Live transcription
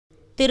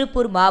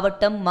திருப்பூர்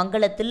மாவட்டம்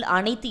மங்களத்தில்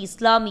அனைத்து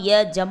இஸ்லாமிய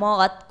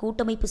ஜமாஅத்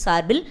கூட்டமைப்பு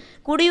சார்பில்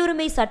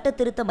குடியுரிமை சட்ட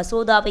திருத்த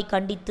மசோதாவை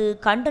கண்டித்து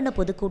கண்டன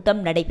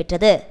பொதுக்கூட்டம்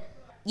நடைபெற்றது.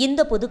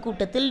 இந்த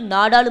பொதுக்கூட்டத்தில்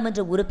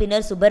நாடாளுமன்ற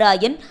உறுப்பினர்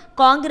சுப்பராயன்,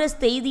 காங்கிரஸ்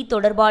செய்தி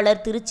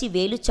தொடர்பாளர் திருச்சி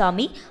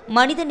வேலுச்சாமி,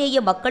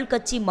 மனிதநேய மக்கள்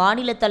கட்சி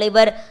மாநில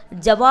தலைவர்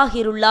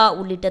ஜவாஹிருல்லா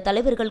உள்ளிட்ட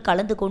தலைவர்கள்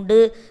கலந்து கொண்டு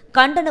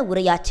கண்டன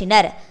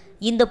உரையாற்றினர்.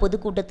 இந்த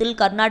பொதுக்கூட்டத்தில்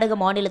கர்நாடக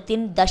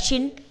மாநிலத்தின்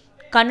தக்ஷின்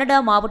கன்னடா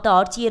மாவட்ட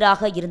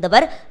ஆட்சியராக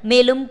இருந்தவர்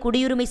மேலும்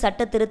குடியுரிமை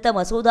சட்ட திருத்த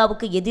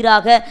மசோதாவுக்கு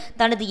எதிராக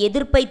தனது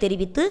எதிர்ப்பை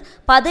தெரிவித்து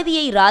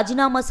பதவியை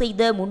ராஜினாமா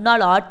செய்த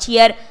முன்னாள்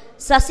ஆட்சியர்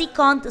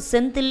சசிகாந்த்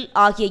செந்தில்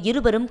ஆகிய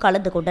இருவரும்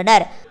கலந்து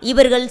கொண்டனர்.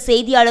 இவர்கள்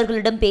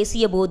செய்தியாளர்களிடம்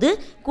பேசியபோது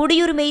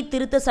குடியுரிமை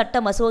திருத்த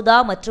சட்ட மசோதா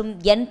மற்றும்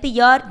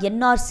NPR,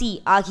 NRC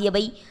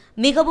ஆகியவை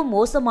மிகவும்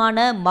மோசமான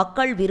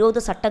மக்கள்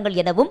விரோத சட்டங்கள்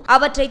எனவும்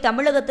அவற்றை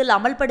தமிழகத்தில்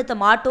அமல்படுத்த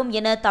மாட்டோம்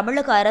என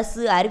தமிழக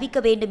அரசு அறிவிக்க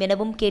வேண்டும்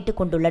எனவும்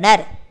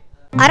கேட்டுக்கொண்டுள்ளனர்.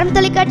 அறம்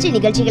தொலைக்காட்சி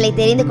நிகழ்ச்சிகளை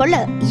தெரிந்து கொள்ள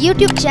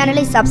யூடியூப்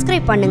சேனலை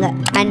சப்ஸ்கிரைப் பண்ணுங்க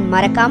அண்ட்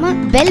மறக்காம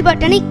பெல்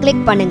பட்டனை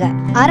கிளிக் பண்ணுங்க.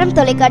 அறம்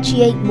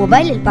தொலைக்காட்சியை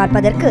மொபைலில்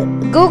பார்ப்பதற்கு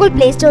கூகுள்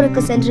பிளே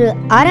ஸ்டோருக்கு சென்று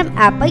அறம்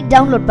ஆப்பை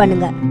டவுன்லோட்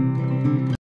பண்ணுங்க.